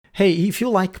Hey, if you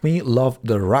like me, love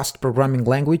the Rust programming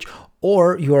language,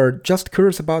 or you are just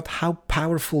curious about how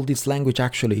powerful this language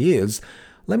actually is,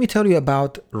 let me tell you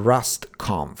about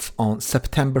RustConf on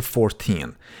September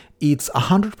 14. It's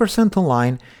 100%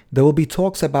 online. There will be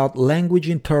talks about language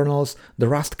internals, the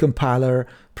Rust compiler,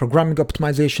 programming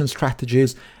optimization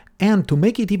strategies, and to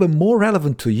make it even more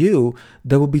relevant to you,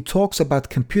 there will be talks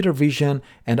about computer vision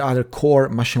and other core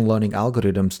machine learning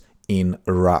algorithms in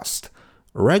Rust.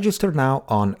 Register now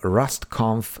on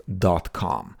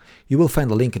rustconf.com. You will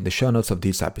find a link in the show notes of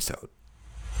this episode.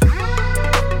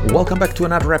 Welcome back to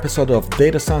another episode of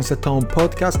Data Science at Home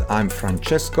podcast. I'm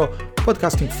Francesco,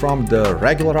 podcasting from the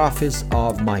regular office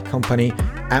of my company,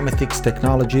 Amethix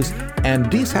Technologies, and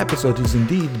this episode is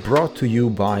indeed brought to you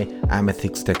by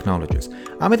Amethix Technologies.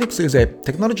 Amethix is a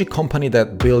technology company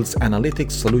that builds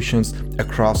analytics solutions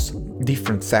across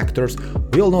different sectors.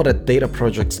 We all know that data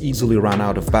projects easily run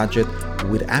out of budget.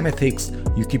 With Amethix,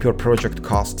 you keep your project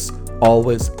costs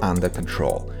always under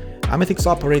control. Amethix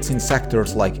operates in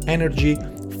sectors like energy,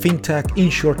 fintech,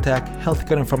 insurtech,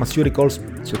 healthcare and pharmaceuticals.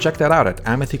 So check that out at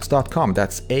amethix.com.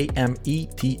 That's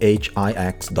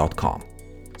AMETHIX.com.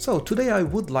 So today I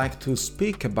would like to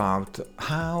speak about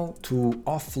how to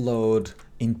offload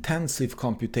intensive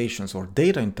computations or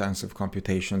data intensive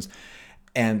computations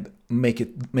and make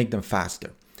them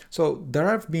faster. So there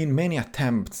have been many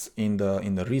attempts in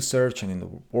the research and in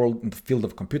the field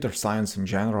of computer science in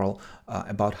general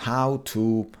about how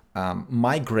to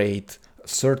migrate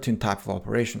certain type of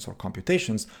operations or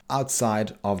computations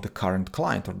outside of the current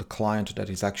client or the client that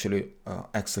is actually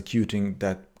executing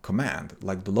that command,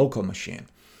 like the local machine.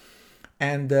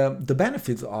 And the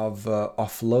benefits of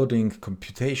offloading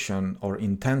computation or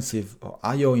intensive or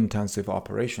IO intensive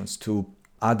operations to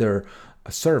other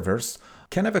servers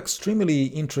can have extremely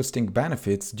interesting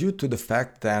benefits due to the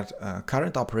fact that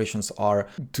current operations are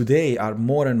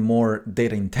more and more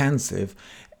data intensive,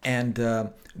 and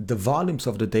the volumes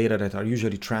of the data that are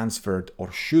usually transferred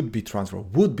or would be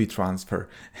transferred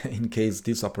in case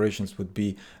these operations would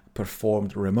be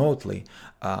performed remotely,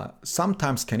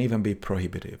 sometimes can even be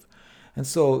prohibitive. And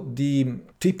so the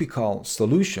typical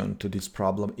solution to this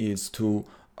problem is to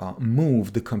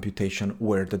move the computation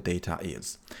where the data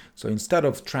is. So instead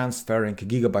of transferring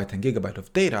gigabyte and gigabyte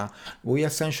of data, we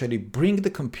essentially bring the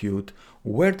compute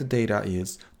where the data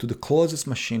is to the closest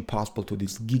machine possible to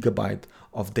this gigabyte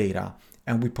of data,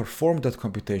 and we perform that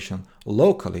computation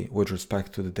locally with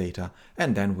respect to the data,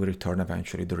 and then we return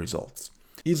eventually the results.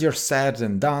 Easier said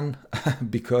than done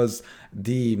because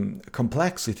the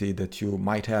complexity that you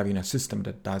might have in a system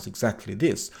that does exactly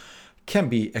this can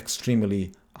be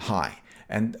extremely high.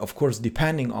 And of course, it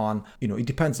depends on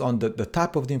the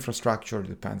type of the infrastructure, it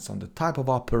depends on the type of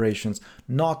operations.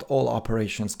 Not all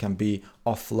operations can be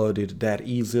offloaded that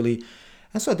easily.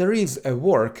 And so there is a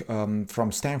work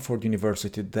from Stanford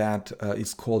University that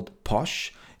is called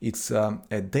POSH. It's a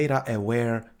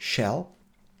data-aware shell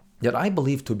that I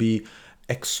believe to be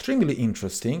extremely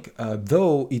interesting,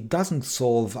 though it doesn't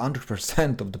solve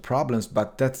 100% of the problems,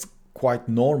 but that's quite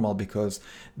normal because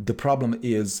the problem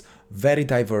is very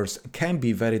diverse, can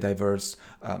be very diverse,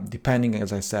 depending,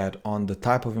 as I said, on the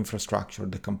type of infrastructure,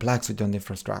 the complexity of the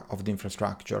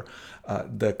infrastructure,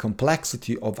 the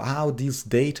complexity of how these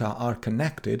data are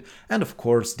connected, and of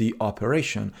course the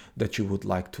operation that you would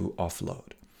like to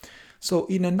offload. So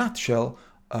in a nutshell,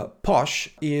 POSH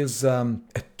is a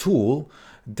tool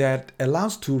that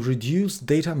allows to reduce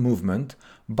data movement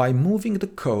by moving the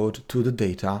code to the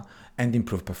data and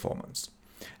improve performance.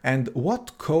 And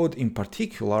what code in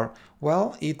particular?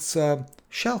 Well, it's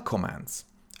shell commands.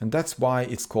 And that's why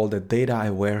it's called a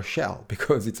data-aware shell,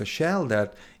 because it's a shell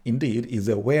that indeed is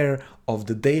aware of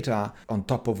the data on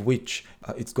top of which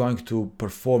it's going to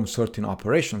perform certain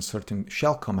operations, certain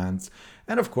shell commands.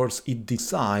 And of course, it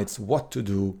decides what to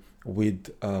do with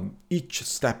each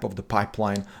step of the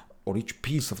pipeline or each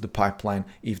piece of the pipeline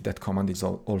if that command is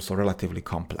also relatively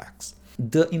complex.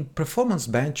 The performance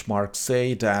benchmarks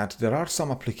say that there are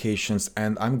some applications,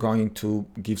 and I'm going to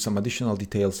give some additional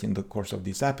details in the course of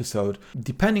this episode.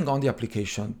 Depending on the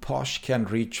application, POSH can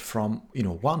reach from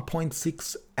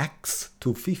 1.6x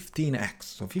to 15x,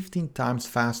 so 15 times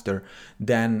faster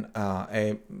than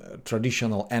a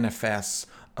traditional NFS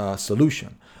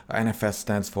solution. NFS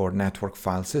stands for Network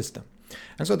File System.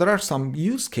 And so there are some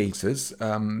use cases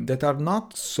that are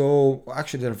not so,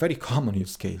 actually they're very common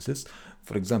use cases.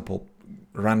 For example,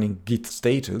 running Git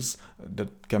status, that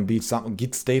can be some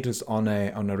Git status on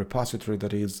a repository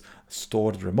that is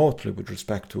stored remotely with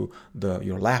respect to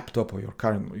your laptop or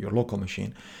your local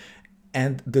machine.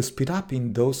 And the speed up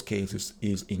in those cases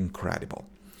is incredible.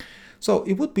 So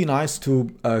it would be nice to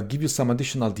give you some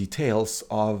additional details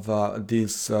of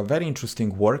this very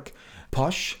interesting work.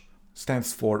 POSH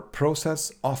stands for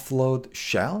Process Offload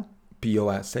Shell,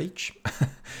 POSH,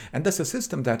 and that's a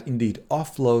system that indeed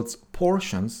offloads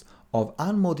portions of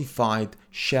unmodified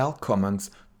shell commands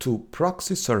to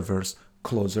proxy servers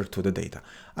closer to the data.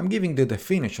 I'm giving the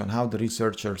definition how the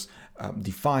researchers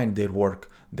define their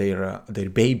work, their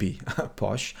baby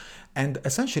POSH, and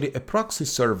essentially a proxy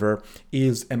server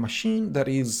is a machine that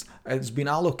has been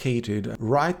allocated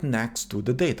right next to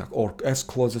the data or as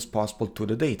close as possible to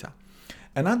the data.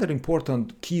 Another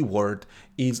important keyword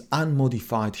is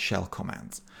unmodified shell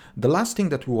commands. The last thing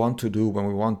that we want to do when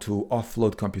we want to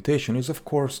offload computation is, of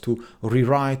course, to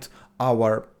rewrite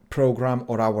our program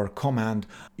or our command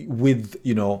with,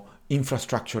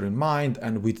 infrastructure in mind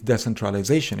and with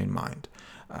decentralization in mind.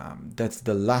 That's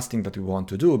the last thing that we want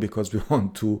to do, because we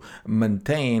want to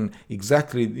maintain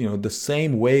exactly the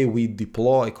same way we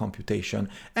deploy computation,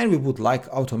 and we would like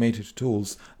automated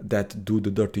tools that do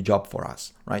the dirty job for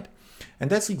us, right? And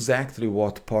that's exactly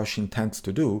what POSH intends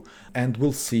to do, and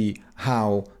we'll see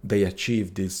how they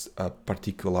achieve this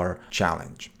particular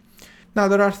challenge. Now,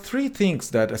 there are three things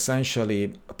that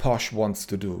essentially POSH wants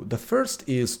to do. The first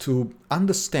is to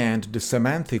understand the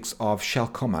semantics of shell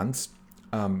commands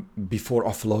before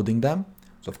offloading them.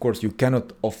 So, of course, you cannot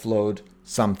offload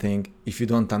something if you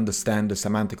don't understand the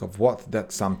semantic of what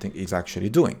that something is actually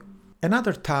doing.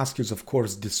 Another task is, of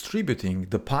course, distributing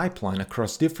the pipeline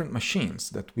across different machines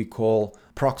that we call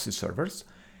proxy servers.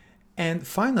 And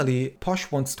finally,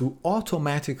 POSH wants to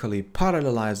automatically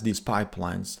parallelize these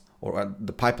pipelines, or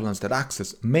the pipelines that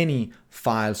access many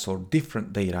files or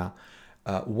different data,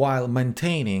 while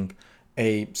maintaining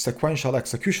a sequential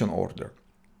execution order,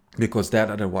 because that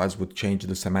otherwise would change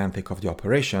the semantic of the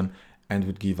operation and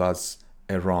would give us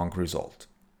a wrong result.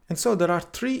 And so there are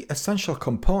three essential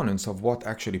components of what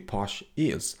actually POSH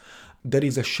is. There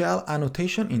is a shell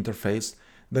annotation interface,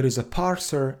 there is a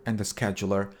parser and a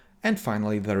scheduler, and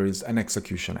finally there is an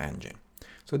execution engine.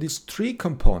 So these three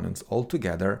components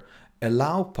altogether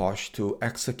allow POSH to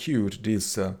execute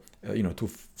this, to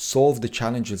solve the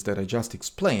challenges that I just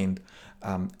explained,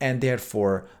 and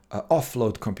therefore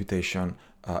offload computation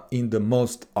in the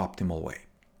most optimal way.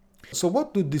 So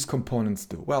what do these components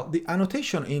do? Well, the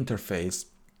annotation interface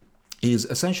is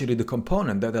essentially the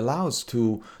component that allows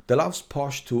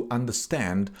POSH to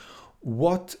understand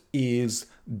what is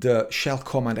the shell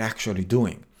command actually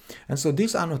doing. And so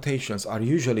these annotations are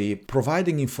usually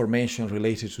providing information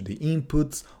related to the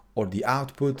inputs or the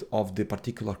output of the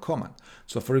particular command.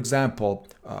 So, for example,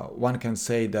 one can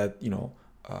say that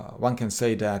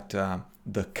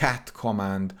the cat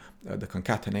command, the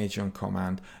concatenation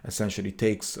command, essentially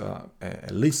takes a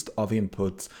list of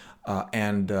inputs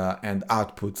and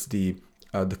outputs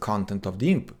the content of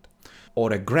the input.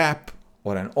 Or a grep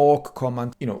or an awk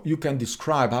command, you can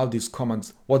describe what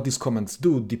these commands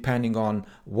do depending on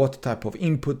what type of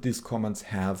input these commands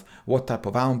have, what type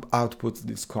of outputs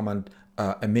this command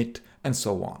emit, and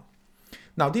so on.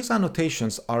 Now, these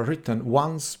annotations are written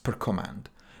once per command,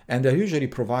 and they're usually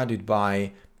provided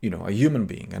by a human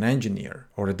being, an engineer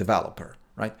or a developer,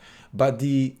 right? But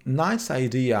the nice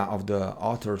idea of the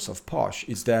authors of POSH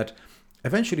is that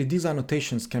eventually these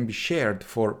annotations can be shared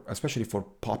especially for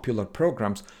popular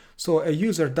programs, so a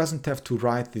user doesn't have to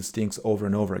write these things over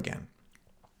and over again.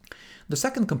 The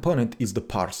second component is the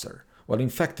parser. Well, in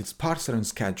fact, it's parser and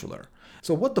scheduler.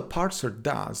 So what the parser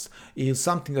does is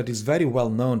something that is very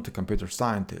well known to computer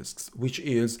scientists, which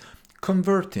is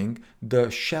converting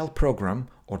the shell program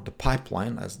or the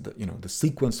pipeline as the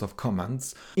sequence of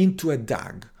commands into a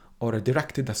DAG, or a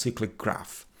directed acyclic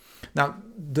graph. Now,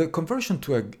 the conversion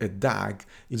to a DAG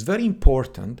is very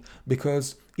important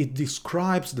because it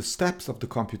describes the steps of the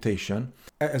computation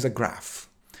as a graph.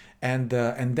 And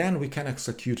then we can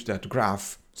execute that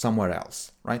graph somewhere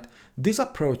else, right? This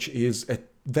approach is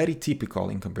very typical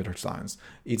in computer science.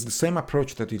 It's the same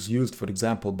approach that is used, for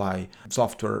example, by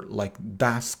software like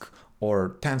Dask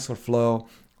or TensorFlow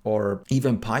or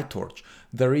even PyTorch.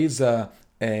 There is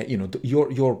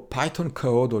your Python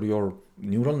code or your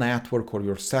neural network or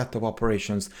your set of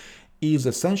operations is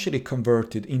essentially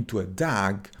converted into a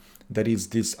DAG, that is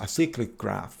this acyclic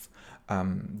graph,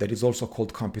 that is also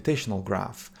called computational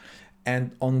graph,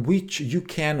 and on which you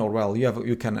can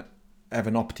have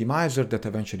an optimizer that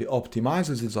eventually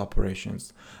optimizes these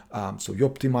operations. So you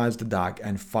optimize the DAG,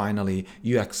 and finally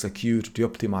you execute the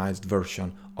optimized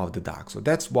version of the DAG. So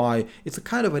that's why it's a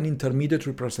kind of an intermediate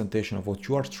representation of what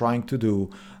you are trying to do,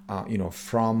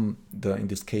 from in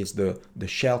this case, the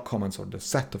shell commands or the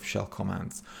set of shell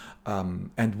commands,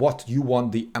 and what you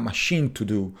want the machine to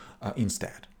do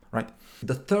instead. right?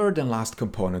 The third and last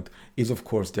component is, of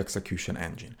course, the execution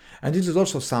engine. And this is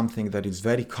also something that is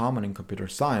very common in computer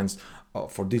science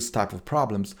for this type of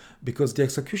problems, because the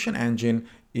execution engine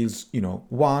is,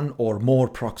 one or more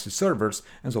proxy servers.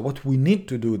 And so what we need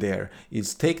to do there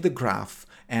is take the graph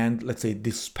and, let's say,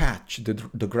 dispatch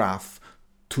the graph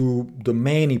to the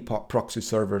many proxy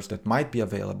servers that might be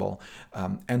available.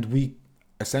 And we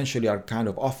essentially are kind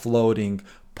of offloading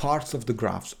parts of the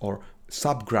graphs or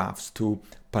subgraphs to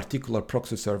particular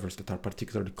proxy servers that are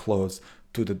particularly close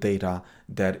to the data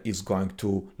that is going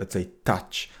to, let's say,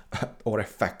 touch or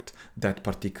affect that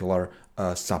particular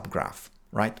subgraph,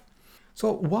 right?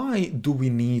 So why do we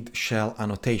need shell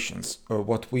annotations, or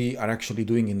what we are actually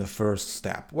doing in the first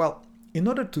step? Well, in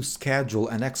order to schedule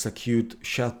and execute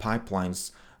shell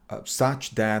pipelines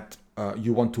such that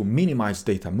you want to minimize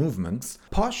data movements,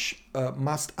 Posh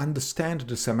must understand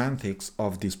the semantics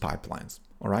of these pipelines.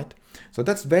 All right. So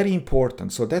that's very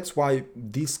important. So that's why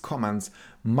these commands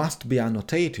must be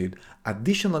annotated.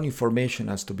 Additional information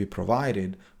has to be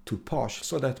provided to Posh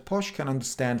so that Posh can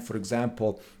understand, for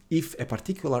example, if a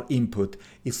particular input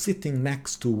is sitting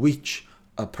next to which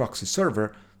proxy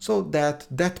server, so that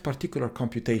that particular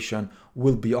computation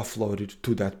will be offloaded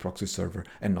to that proxy server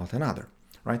and not another,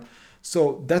 right?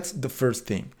 So that's the first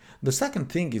thing. The second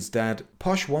thing is that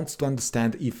Posh wants to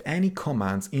understand if any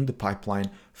commands in the pipeline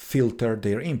filter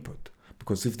their input,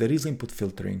 because if there is input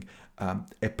filtering,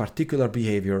 a particular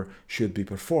behavior should be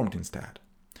performed instead.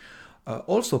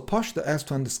 Also, Posh has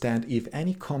to understand if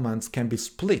any commands can be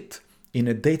split in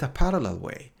a data parallel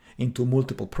way into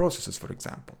multiple processes, for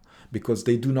example, because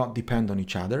they do not depend on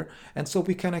each other, and so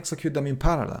we can execute them in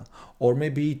parallel. Or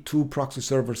maybe two proxy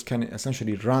servers can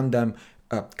essentially run them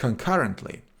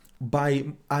concurrently.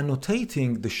 By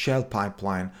annotating the shell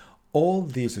pipeline, all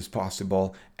this is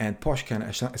possible, and Posh can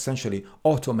essentially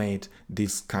automate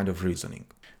this kind of reasoning.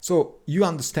 So you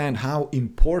understand how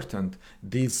important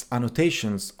these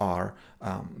annotations are,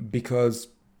 because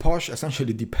Posh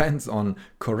essentially depends on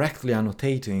correctly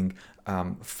annotating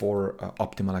for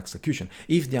optimal execution.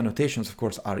 If the annotations, of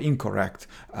course, are incorrect,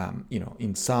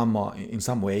 in some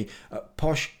way,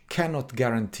 Posh cannot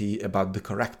guarantee about the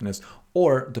correctness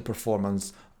or the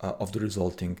performance of the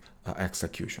resulting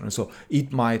execution. And so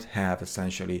it might have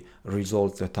essentially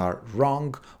results that are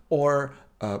wrong or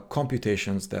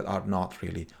computations that are not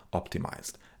really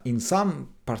optimized. In some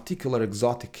particular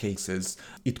exotic cases,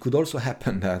 it could also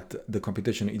happen that the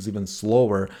computation is even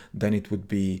slower than it would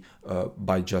be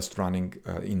by just running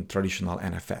in traditional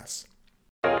NFS.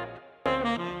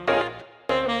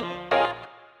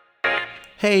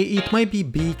 Hey, it might be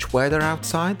beach weather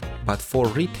outside, but for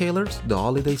retailers, the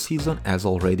holiday season has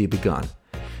already begun.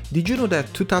 Did you know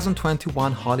that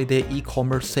 2021 holiday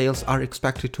e-commerce sales are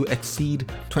expected to exceed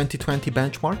 2020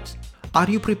 benchmarks? Are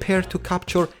you prepared to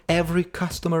capture every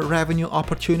customer revenue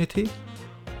opportunity?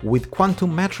 With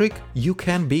Quantum Metric, you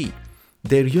can be.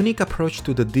 Their unique approach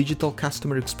to the digital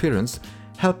customer experience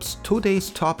helps today's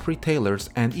top retailers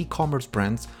and e-commerce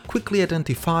brands quickly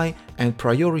identify and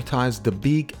prioritize the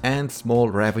big and small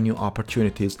revenue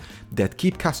opportunities that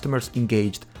keep customers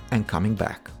engaged and coming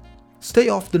back. Stay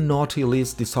off the naughty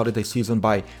list this holiday season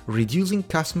by reducing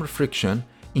customer friction,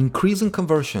 increasing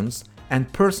conversions,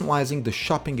 and personalizing the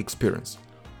shopping experience.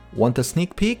 Want a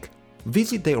sneak peek?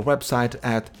 Visit their website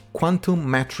at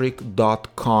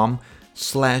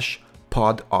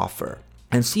quantummetric.com/podoffer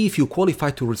and see if you qualify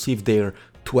to receive their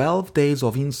 12 days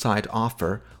of insight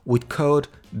offer with code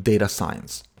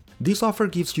DATAScience. This offer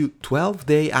gives you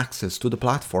 12-day access to the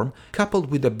platform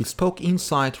coupled with a bespoke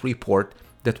insight report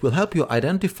that will help you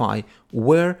identify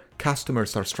where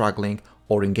customers are struggling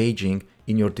or engaging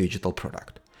in your digital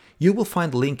product. You will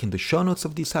find the link in the show notes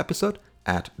of this episode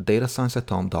at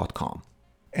datascienceathome.com.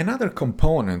 Another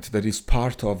component that is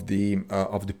part of the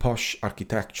Posh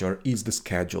architecture is the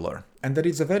scheduler. And there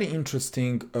is a very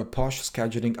interesting Posh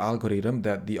scheduling algorithm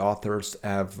that the authors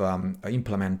have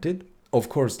implemented. Of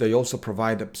course, they also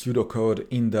provide a pseudocode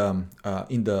in the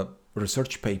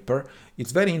research paper.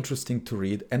 It's very interesting to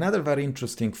read. Another very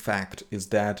interesting fact is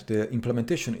that the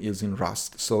implementation is in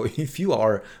Rust. So if you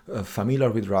are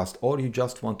familiar with Rust or you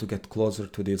just want to get closer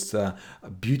to this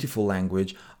beautiful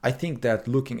language, I think that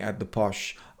looking at the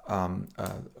Posh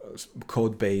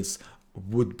code base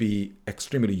would be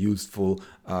extremely useful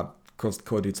because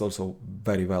code is also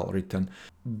very well written.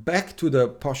 Back to the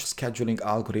Posh scheduling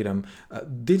algorithm,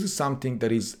 this is something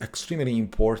that is extremely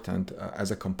important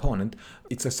as a component.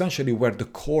 It's essentially where the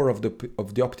core of the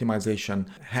optimization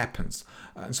happens.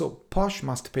 So Posh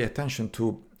must pay attention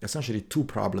to essentially two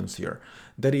problems here.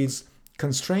 That is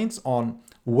constraints on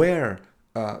where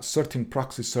certain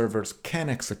proxy servers can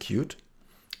execute,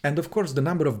 and of course the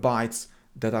number of bytes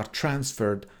that are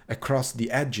transferred across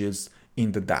the edges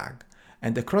in the DAG.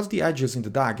 And across the edges in the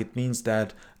DAG, it means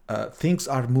that things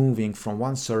are moving from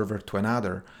one server to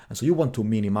another, and so you want to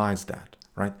minimize that,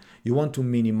 right? You want to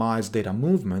minimize data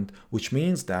movement, which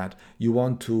means that you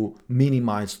want to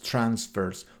minimize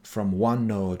transfers from one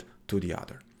node to the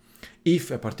other.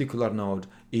 If a particular node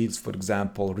is, for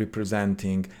example,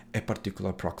 representing a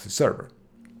particular proxy server.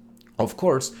 Of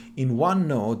course, in one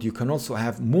node, you can also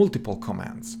have multiple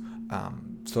commands.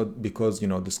 So because the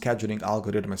scheduling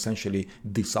algorithm essentially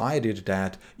decided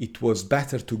that it was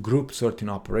better to group certain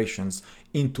operations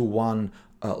into one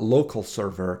local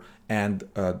server and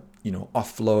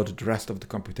offload the rest of the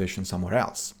computation somewhere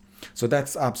else. So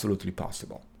that's absolutely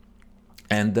possible.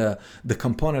 And the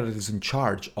component that is in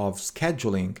charge of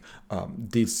scheduling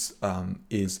this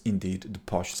is indeed the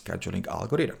POSH scheduling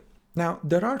algorithm. Now,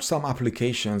 there are some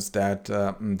applications that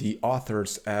the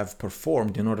authors have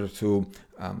performed in order to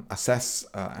assess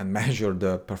and measure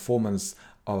the performance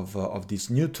of this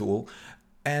new tool.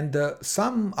 And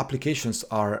some applications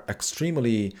are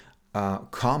extremely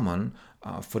common.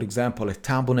 For example, a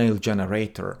thumbnail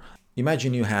generator.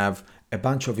 Imagine you have a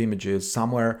bunch of images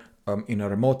somewhere in a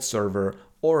remote server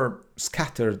or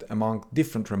scattered among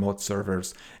different remote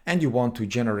servers, and you want to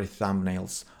generate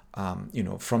thumbnails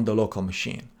from the local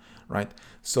machine. Right?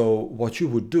 So what you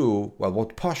would do, well,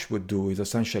 what POSH would do is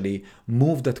essentially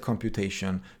move that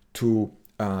computation to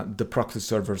the proxy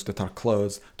servers that are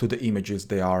close to the images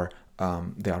they are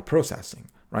processing,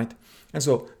 right? And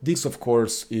so this, of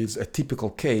course, is a typical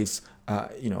case,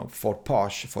 for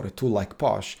POSH, for a tool like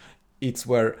POSH. It's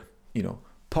where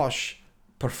POSH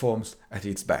performs at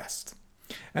its best.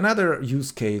 Another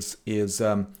use case is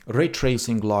ray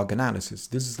tracing log analysis.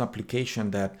 This is an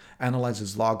application that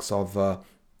analyzes logs of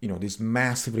this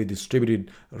massively distributed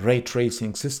ray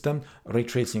tracing system. Ray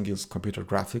tracing is computer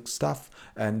graphics stuff,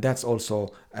 and that's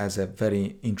also as a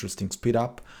very interesting speed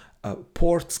up.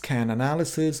 Port scan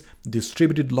analysis,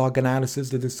 distributed log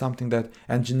analysis, that is something that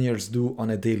engineers do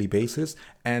on a daily basis.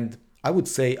 And I would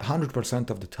say 100%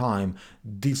 of the time,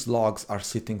 these logs are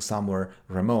sitting somewhere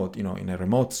remote, in a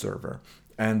remote server.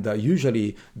 And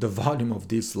usually the volume of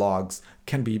these logs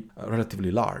can be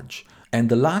relatively large. And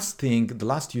the last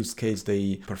use case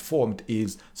they performed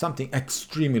is something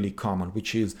extremely common,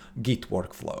 which is Git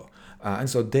workflow. And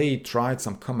so they tried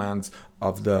some commands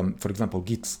of for example,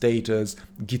 Git status,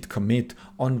 Git commit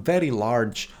on very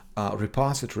large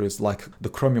repositories like the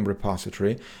Chromium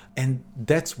repository. And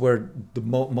that's where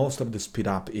most of the speed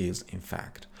up is, in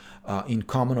fact, in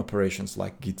common operations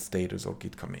like Git status or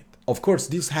Git commit. Of course,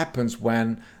 this happens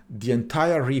when the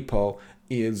entire repo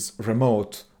is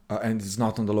remote and it's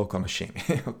not on the local machine,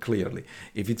 clearly.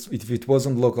 If it was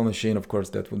on the local machine, of course,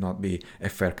 that would not be a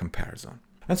fair comparison.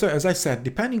 And so, as I said,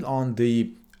 depending on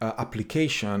the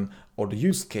application or the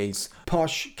use case,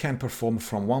 POSH can perform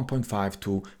from 1.5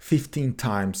 to 15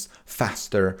 times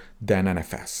faster than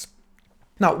NFS.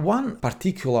 Now, one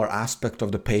particular aspect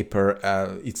of the paper,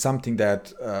 it's something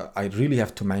that I really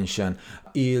have to mention,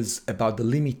 is about the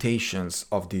limitations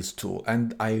of this tool.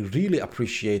 And I really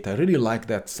like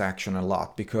that section a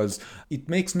lot because it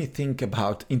makes me think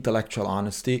about intellectual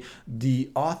honesty.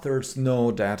 The authors know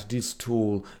that this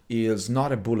tool is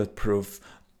not a bulletproof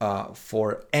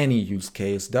for any use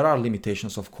case. There are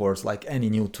limitations, of course, like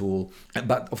any new tool.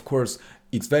 But of course,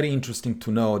 it's very interesting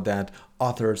to know that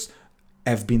authors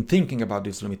have been thinking about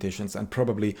these limitations and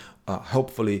probably,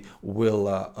 hopefully,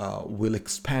 will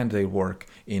expand their work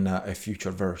in a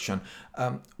future version.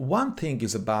 One thing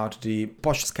is about the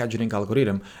POSH scheduling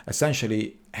algorithm.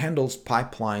 Essentially, handles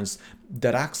pipelines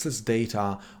that access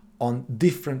data on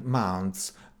different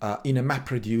mounts in a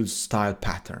MapReduce style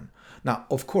pattern. Now,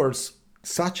 of course,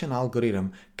 such an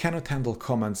algorithm cannot handle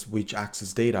commands which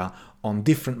access data on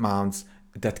different mounts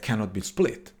that cannot be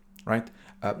split, right?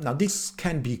 Now, this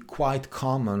can be quite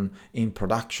common in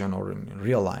production or in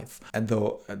real life, and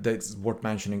though that's worth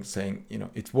mentioning,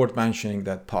 it's worth mentioning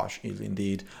that POSH is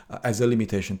indeed as a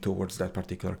limitation towards that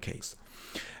particular case.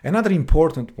 Another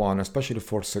important one, especially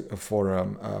for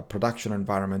production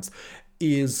environments,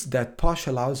 is that POSH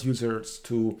allows users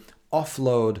to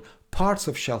offload parts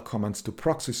of shell commands to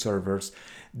proxy servers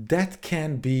that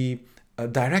can be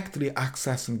directly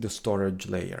accessing the storage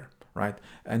layer. Right?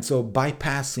 And so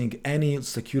bypassing any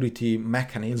security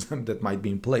mechanism that might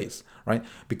be in place, right?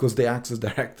 Because they access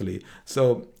directly.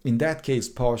 So in that case,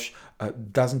 POSH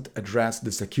doesn't address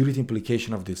the security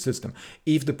implication of this system.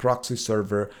 If the proxy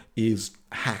server is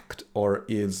hacked or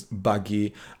is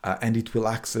buggy and it will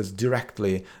access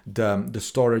directly the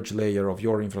storage layer of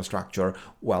your infrastructure,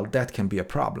 well, that can be a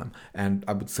problem, and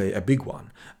I would say a big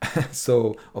one.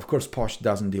 So of course Posh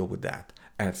doesn't deal with that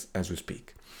as we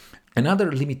speak.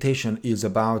 Another limitation is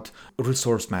about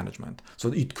resource management. So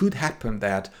it could happen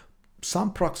that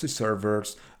some proxy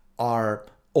servers are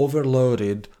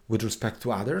overloaded with respect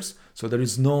to others, so there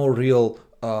is no real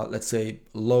let's say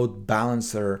load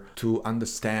balancer to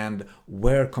understand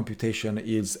where computation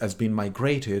has been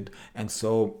migrated, and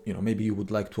so maybe you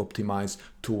would like to optimize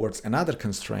towards another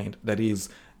constraint that is,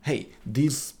 hey,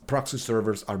 these proxy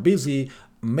servers are busy,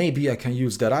 maybe I can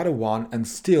use that other one and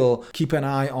still keep an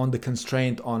eye on the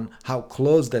constraint on how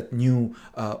close that new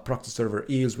proxy server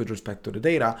is with respect to the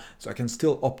data, so I can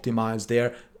still optimize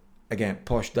there. Again,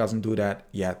 Posh doesn't do that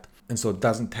yet, and so it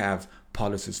doesn't have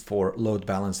policies for load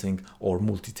balancing or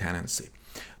multi-tenancy.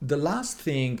 The last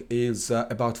thing is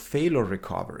about failure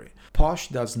recovery. Posh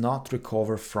does not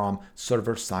recover from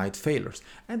server-side failures,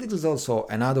 and this is also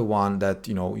another one that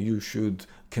you should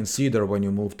consider when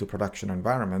you move to production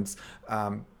environments.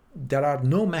 There are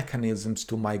no mechanisms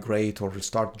to migrate or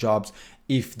restart jobs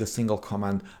if the single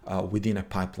command within a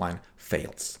pipeline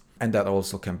fails. And that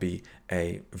also can be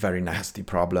a very nasty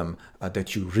problem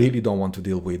that you really don't want to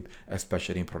deal with,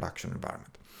 especially in production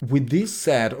environment. With this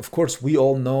said, of course, we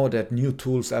all know that new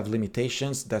tools have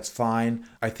limitations. That's fine.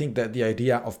 I think that the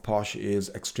idea of Posh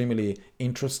is extremely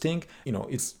interesting.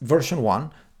 It's version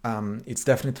 1. It's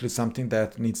definitely something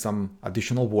that needs some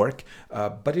additional work,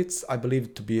 but it's, I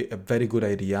believe, to be a very good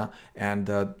idea and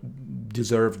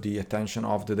deserve the attention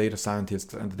of the data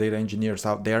scientists and the data engineers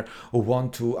out there who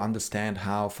want to understand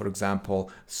how, for example,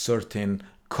 certain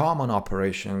common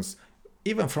operations,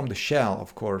 even from the shell,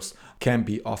 of course, can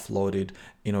be offloaded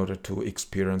in order to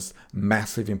experience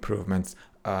massive improvements,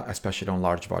 especially on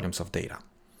large volumes of data.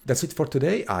 That's it for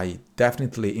today. I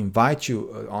definitely invite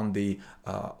you on the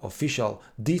official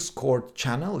Discord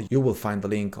channel. You will find the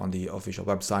link on the official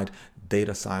website,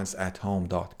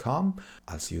 datascienceathome.com.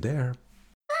 I'll see you there.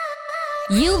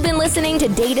 You've been listening to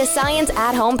Data Science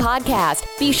at Home podcast.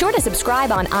 Be sure to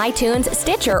subscribe on iTunes,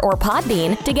 Stitcher, or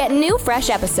Podbean to get new fresh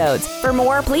episodes. For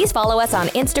more, please follow us on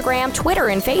Instagram, Twitter,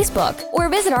 and Facebook, or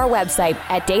visit our website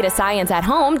at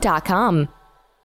datascienceathome.com.